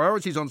 it's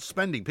priorities on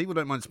spending. People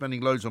don't mind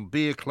spending loads on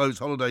beer, clothes,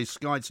 holidays,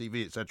 Sky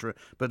TV, etc.,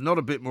 but not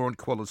a bit more on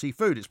quality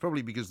food. It's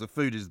probably because the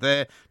food is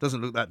there,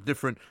 doesn't look that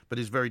different, but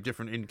is very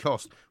different in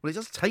cost. Well, it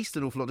does taste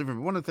an awful lot different.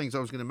 But one of the things I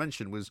was going to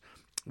mention was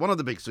one of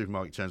the big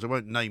supermarket chains, I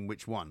won't name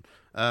which one,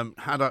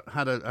 had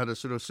a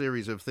sort of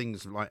series of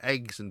things like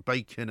eggs and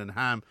bacon and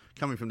ham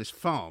coming from this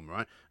farm,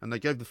 right? And they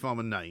gave the farm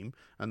a name,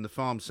 and the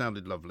farm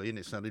sounded lovely and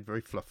it sounded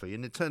very fluffy,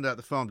 and it turned out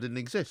the farm didn't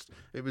exist.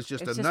 It was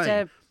just a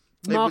name.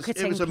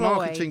 It was a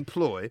marketing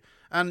ploy,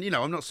 and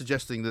I'm not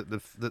suggesting that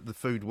the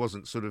food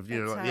wasn't sort of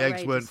like the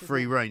eggs weren't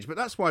free range, but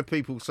that's why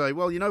people say,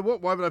 well, you know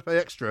what? Why would I pay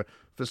extra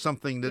for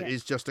something that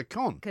is just a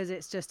con? Because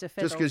it's just a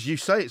fiddle. Just because you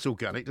say it's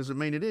organic doesn't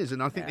mean it is,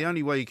 and I think the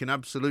only way you can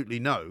absolutely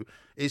know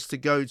is to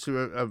go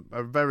to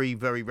a very,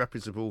 very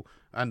reputable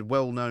and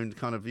well-known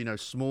kind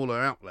of smaller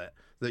outlet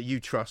that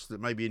you trust,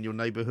 that maybe in your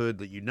neighbourhood,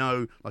 that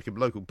like a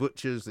local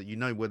butcher's, that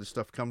where the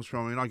stuff comes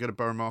from. I mean, I go to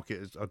Borough Market,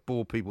 as I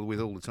bore people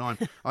with all the time.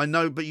 I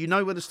know, but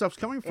where the stuff's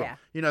coming from.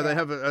 Yeah. They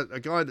have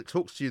a guy that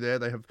talks to you there.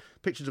 They have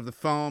pictures of the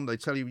farm. They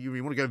tell you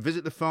want to go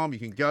visit the farm, you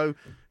can go.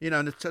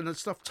 And the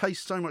stuff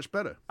tastes so much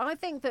better. I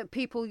think that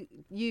people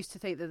used to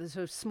think that the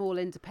sort of small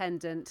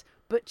independent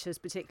butchers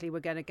particularly were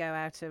going to go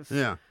out of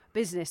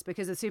business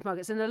because of the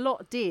supermarkets, and a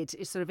lot did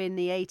sort of in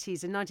the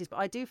 80s and 90s, but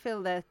I do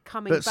feel they're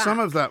coming back. But some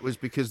of that was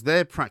because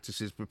their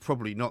practices were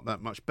probably not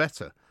that much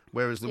better,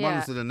 whereas the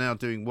ones that are now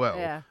doing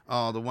well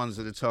are the ones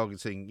that are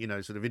targeting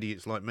sort of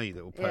idiots like me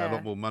that will pay a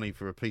lot more money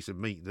for a piece of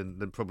meat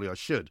than probably I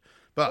should.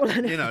 But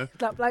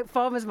like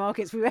farmers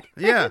markets, we went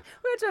to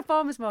a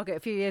farmers market a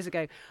few years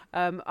ago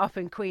up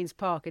in Queen's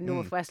Park in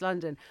northwest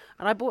London,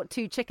 and I bought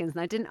 2 chickens,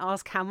 and I didn't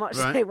ask how much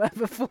they were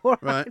before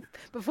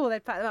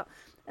they'd packed them up.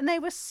 And they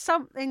were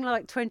something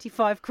like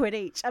 25 quid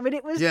each. I mean,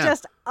 it was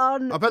just I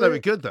bet they were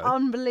good, though.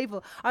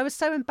 Unbelievable. I was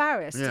so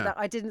embarrassed that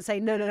I didn't say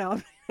no. No.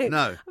 I mean,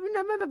 I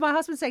remember my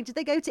husband saying, did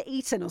they go to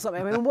Eton or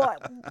something? I mean,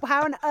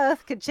 how on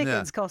earth could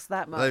chickens cost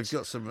that much? They've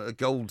got some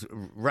gold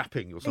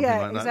wrapping or something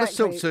like that. Exactly.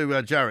 Let's talk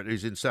to Jarrett,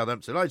 who's in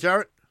Southampton. Hi,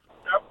 Jarrett.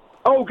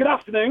 Oh, good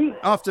afternoon.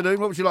 Afternoon.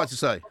 What would you like to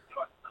say?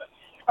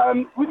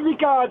 With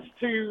regards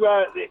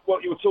to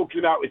what you were talking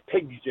about with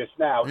pigs just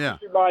now, it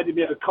reminded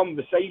me of a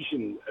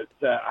conversation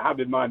that I had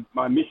with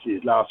my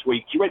missus last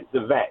week. She went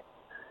to the vet,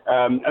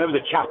 and there was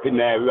a chap in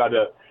there who had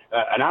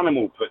an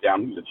animal put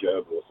down, it was a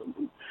gerbil or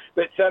something.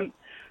 But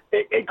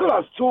it got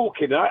us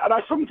talking, and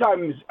I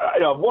sometimes,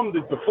 I've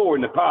wondered before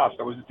in the past,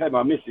 I was telling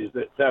my missus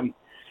that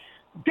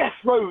death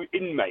row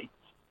inmates,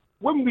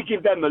 when we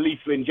give them a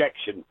lethal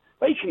injection,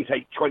 they can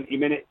take 20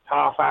 minutes,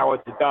 half hour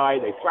to die.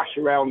 They flash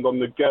around on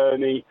the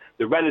gurney.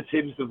 The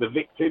relatives of the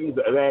victims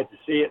that are there to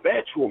see it,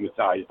 they're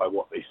traumatised by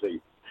what they see.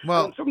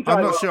 Well,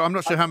 I'm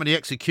not sure how many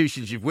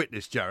executions you've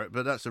witnessed, Jarrett,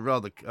 but that's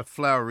a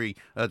flowery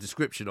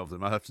description of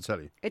them. I have to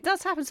tell you. It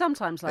does happen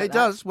sometimes like that. It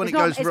does when it's it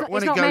goes not, when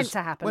it's it not goes meant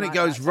to happen when like it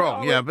goes that.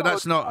 wrong. Yeah, but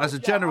that's not as a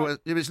general.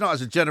 It's not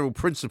as a general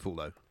principle,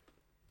 though.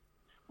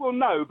 Well,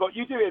 no, but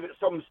you do hear that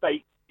some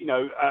states,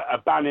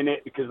 are banning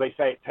it because they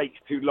say it takes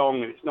too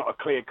long and it's not a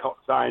clear-cut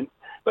science.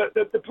 But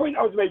the point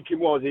I was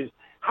making is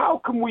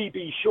how can we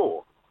be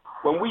sure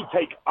when we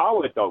take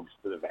our dogs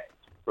to the vet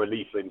for a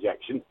lethal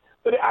injection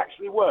that it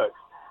actually works?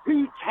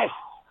 Who tests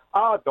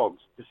our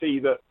dogs to see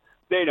that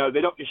they're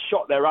not just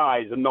shot their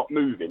eyes and not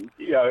moving?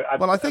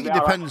 Well, I think it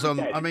depends on.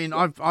 I mean,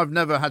 I've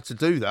never had to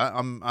do that.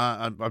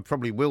 I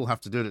probably will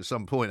have to do it at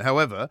some point.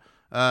 However,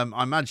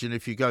 I imagine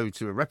if you go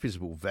to a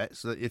reputable vet,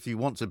 that if you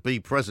want to be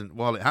present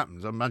while it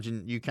happens, I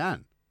imagine you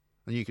can,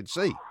 and you can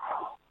see.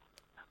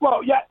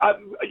 Well, yeah,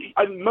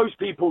 and most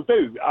people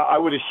do, I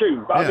would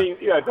assume. But yeah. I mean,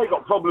 if they've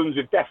got problems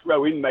with death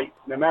row inmates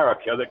in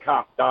America that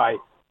can't die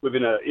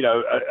within a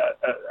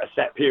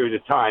set period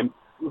of time,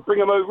 we'll bring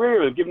them over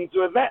here and give them to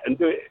a vet and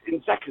do it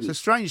in seconds. It's a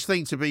strange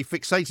thing to be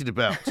fixated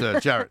about,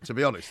 Jarrett, to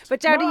be honest.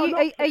 But Jared,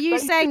 are you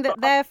saying that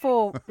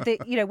therefore,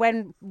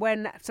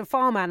 when some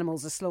farm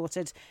animals are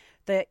slaughtered,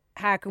 that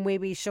how can we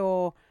be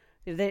sure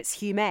that it's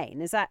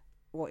humane? Is that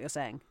what you're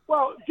saying?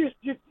 Well, just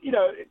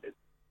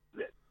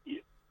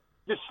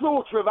the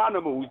slaughter of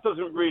animals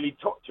doesn't really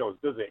touch us,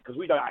 does it? Because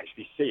we don't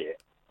actually see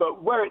it.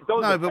 But where it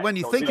does, no. But when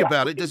you think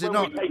about it, does it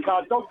not? We take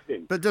our dogs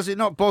in. But does it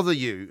not bother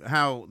you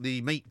how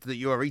the meat that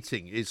you are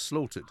eating is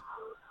slaughtered?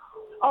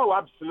 Oh,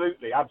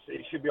 absolutely.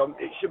 It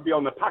should be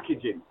on the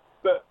packaging.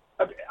 But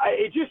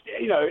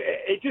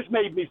it just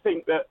made me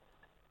think that,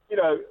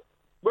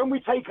 when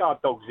we take our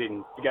dogs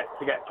in to get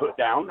put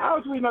down, how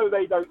do we know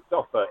they don't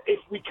suffer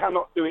if we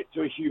cannot do it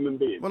to a human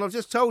being? Well, I've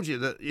just told you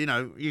that,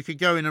 you could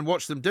go in and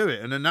watch them do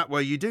it, and in that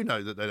way you do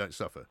know that they don't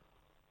suffer.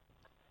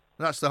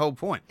 That's the whole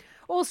point.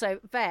 Also,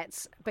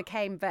 vets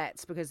became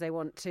vets because they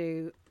want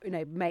to,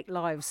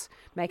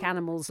 make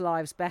animals'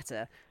 lives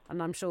better.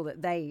 And I'm sure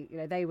that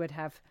they would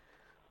have,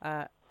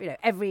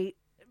 every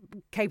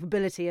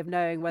capability of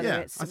knowing whether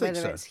it's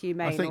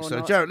humane or not. I think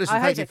so. Jarrett,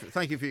 listen,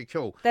 thank you for your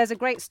call. There's a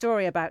great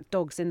story about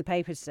dogs in the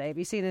paper today. Have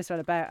you seen this one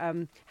about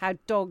how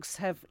dogs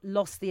have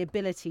lost the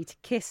ability to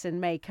kiss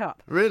and make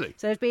up? Really?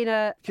 So there's been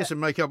a kiss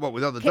and make up what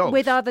with other dogs?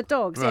 With other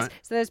dogs, right. Yes.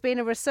 So there's been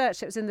a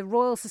research that was in the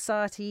Royal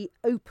Society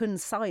Open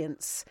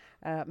Science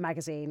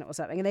magazine or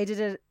something, and they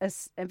did an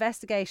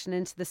investigation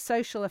into the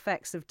social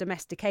effects of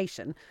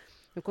domestication.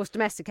 Of course,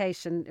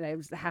 domestication,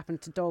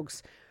 happened to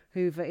dogs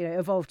who've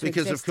evolved to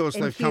because exist of course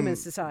in they've human come,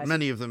 society.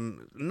 Many of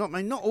them,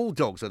 not all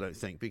dogs, I don't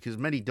think, because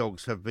many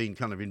dogs have been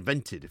kind of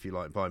invented, if you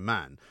like, by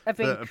man. Have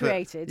been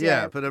created.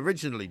 Yeah, but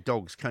originally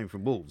dogs came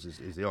from wolves,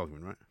 is the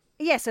argument, right?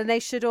 Yes, and they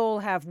should all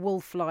have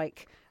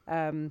wolf-like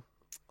habits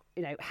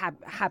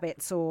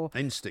or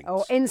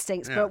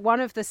instincts. Yeah. But one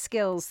of the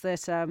skills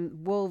that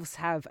wolves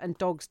have and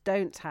dogs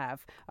don't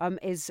have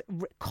is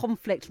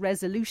conflict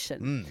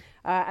resolution.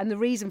 And the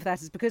reason for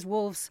that is because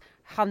wolves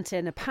hunt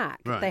in a pack.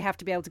 Right. They have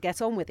to be able to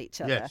get on with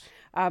each other.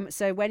 Yes.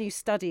 So when you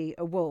study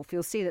a wolf,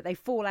 you'll see that they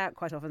fall out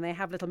quite often. They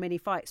have little mini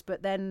fights,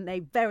 but then they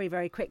very,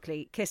 very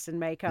quickly kiss and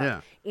make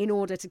up in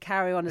order to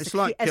carry on as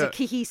a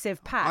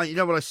cohesive pack.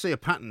 I see a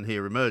pattern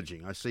here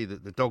emerging. I see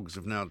that the dogs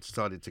have now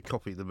decided to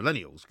copy the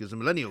millennials, because the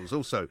millennials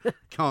also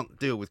can't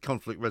deal with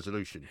conflict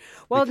resolution.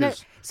 Well,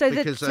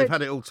 because they've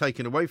had it all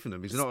taken away from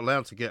them. Because they're not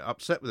allowed to get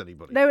upset with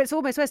anybody. No, it's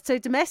almost worse. So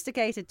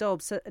domesticated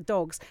dogs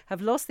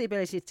have lost the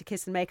ability to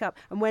kiss and make up,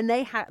 and when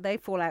they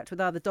fall out with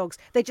other dogs,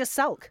 they just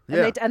sulk,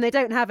 and they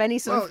don't have any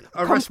sort of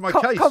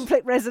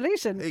conflict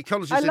resolution.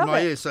 Ecologists in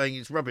my ear saying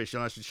it's rubbish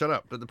and I should shut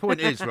up. But the point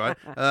is, right,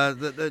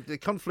 the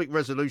conflict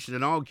resolution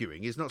and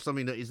arguing is not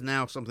something that is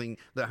now something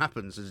that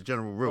happens as a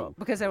general rule. Well,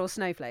 because they're all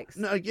snowflakes.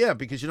 No,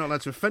 because you're not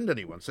allowed to offend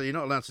anyone, so you're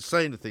not allowed to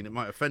say anything that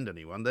might offend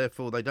anyone.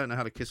 Therefore, they don't know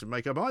how to kiss and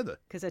make up either.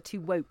 Because they're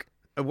too woke.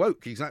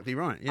 Woke, exactly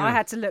right. Yeah. I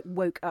had to look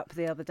woke up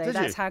the other day.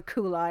 That's how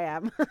cool I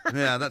am.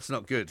 Yeah, that's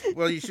not good.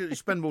 Well, you should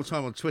spend more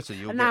time on Twitter.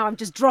 Now I'm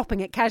just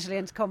dropping it casually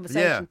into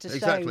conversation to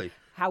show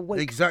how woke.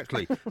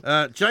 Exactly.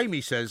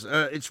 Jamie says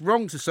it's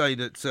wrong to say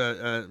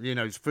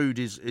that food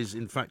is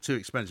in fact too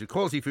expensive.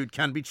 Quality food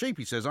can be cheap.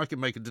 He says I can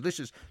make a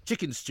delicious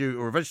chicken stew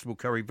or a vegetable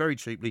curry very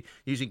cheaply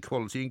using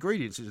quality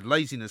ingredients. It's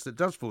laziness that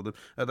does for them.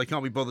 They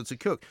can't be bothered to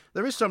cook.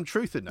 There is some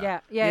truth in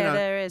that. Yeah,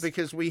 there is.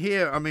 Because we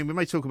hear, we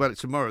may talk about it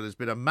tomorrow. There's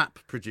been a map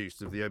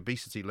produced of the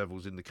obesity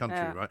levels in the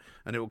country, right?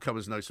 And it will come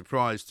as no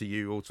surprise to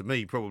you or to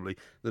me probably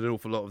that an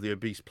awful lot of the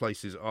obese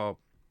places are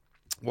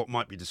what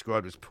might be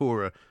described as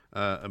poorer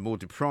and more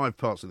deprived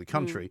parts of the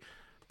country.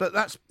 But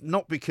that's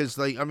not because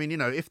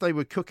if they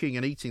were cooking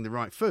and eating the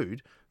right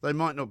food, they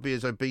might not be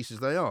as obese as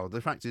they are. The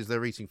fact is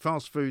they're eating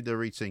fast food,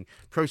 they're eating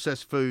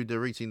processed food,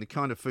 they're eating the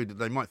kind of food that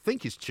they might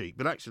think is cheap,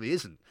 but actually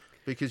isn't,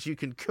 because you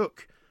can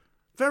cook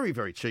very,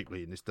 very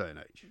cheaply in this day and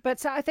age.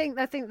 But I think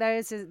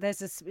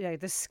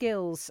the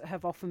skills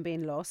have often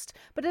been lost.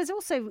 But there's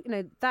also,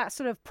 that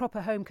sort of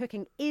proper home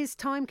cooking is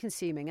time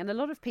consuming. And a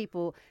lot of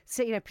people,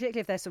 particularly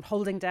if they're sort of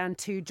holding down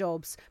two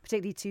jobs,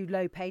 particularly two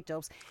low paid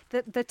jobs,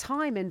 the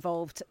time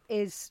involved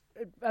is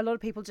a lot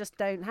of people just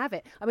don't have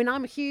it. I mean,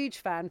 I'm a huge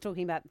fan,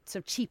 talking about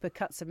sort of cheaper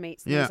cuts of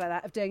meats and things like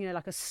that, of doing,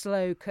 like a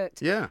slow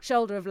cooked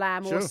shoulder of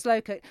lamb or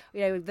slow cooked,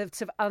 the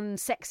sort of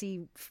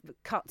unsexy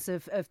cuts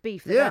of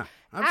beef. Yeah,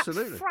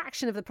 absolutely. At a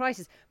fraction of the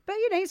prices. But,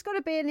 it's got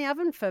to be in the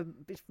oven for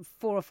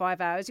 4 or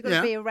 5 hours. You've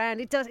got to be around.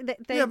 It does.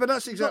 But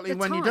that's exactly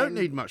when you don't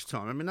need much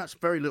time. I mean, that's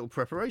very little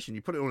preparation.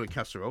 You put it all in a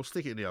casserole,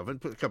 stick it in the oven,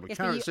 put a couple of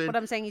carrots in. What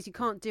I'm saying is you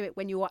can't do it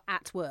when you are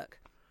at work.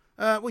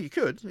 Well, you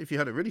could if you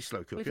had a really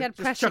slow cooker.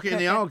 Just chuck it in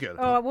the Arga.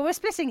 Oh, well, we're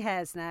splitting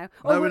hairs now.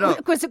 No, we're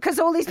not. Because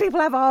all these people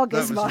have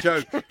Argas, That was a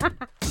joke. It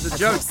was a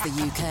joke. Across the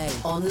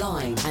UK,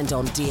 online and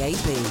on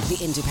DAB, the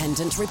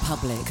Independent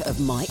Republic of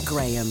Mike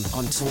Graham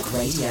on Talk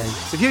Radio.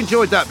 If you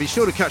enjoyed that, be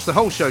sure to catch the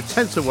whole show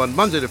 10 to 1,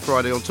 Monday to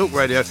Friday on Talk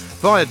Radio,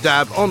 via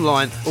DAB,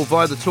 online or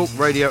via the Talk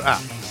Radio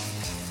app.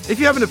 If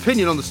you have an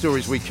opinion on the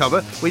stories we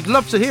cover, we'd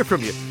love to hear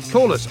from you.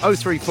 Call us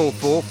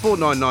 0344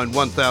 499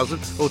 1000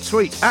 or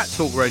tweet at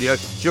Talk Radio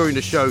during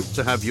the show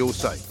to have your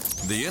say.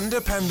 The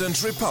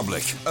Independent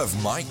Republic of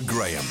Mike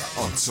Graham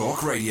on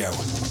Talk Radio.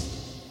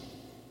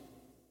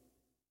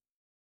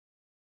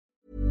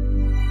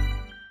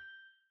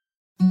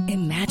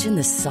 Imagine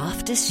the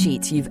softest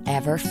sheets you've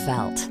ever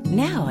felt.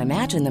 Now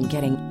imagine them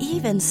getting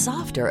even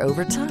softer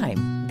over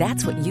time.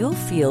 That's what you'll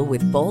feel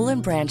with Boll &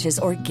 Branch's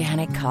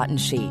organic cotton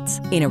sheets.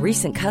 In a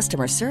recent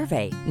customer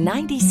survey,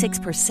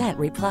 96%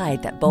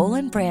 replied that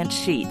Boll & Branch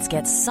sheets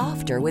get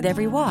softer with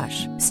every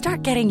wash.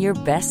 Start getting your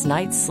best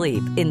night's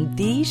sleep in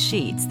these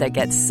sheets that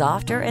get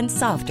softer and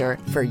softer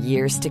for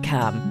years to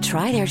come.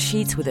 Try their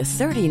sheets with a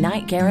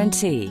 30-night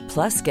guarantee.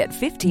 Plus, get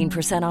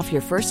 15% off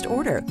your first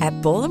order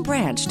at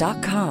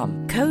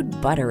bollandbranch.com. Code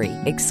BUTTERY.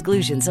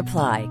 Exclusions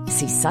apply.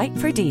 See site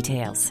for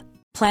details.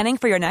 Planning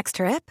for your next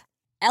trip?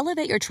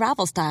 Elevate your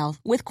travel style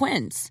with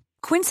Quince.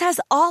 Quince has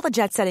all the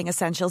jet-setting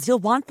essentials you'll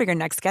want for your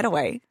next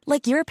getaway,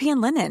 like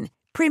European linen,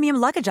 premium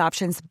luggage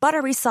options,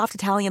 buttery soft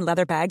Italian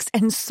leather bags,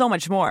 and so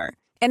much more.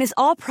 And is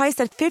all priced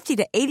at 50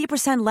 to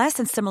 80% less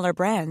than similar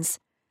brands.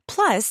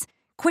 Plus,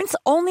 Quince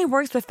only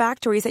works with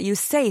factories that use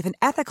safe and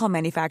ethical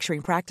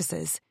manufacturing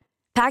practices.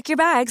 Pack your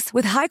bags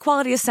with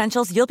high-quality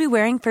essentials you'll be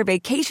wearing for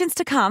vacations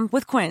to come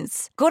with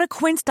Quince. Go to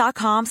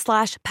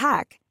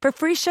quince.com/pack for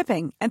free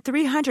shipping and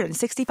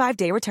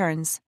 365-day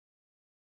returns.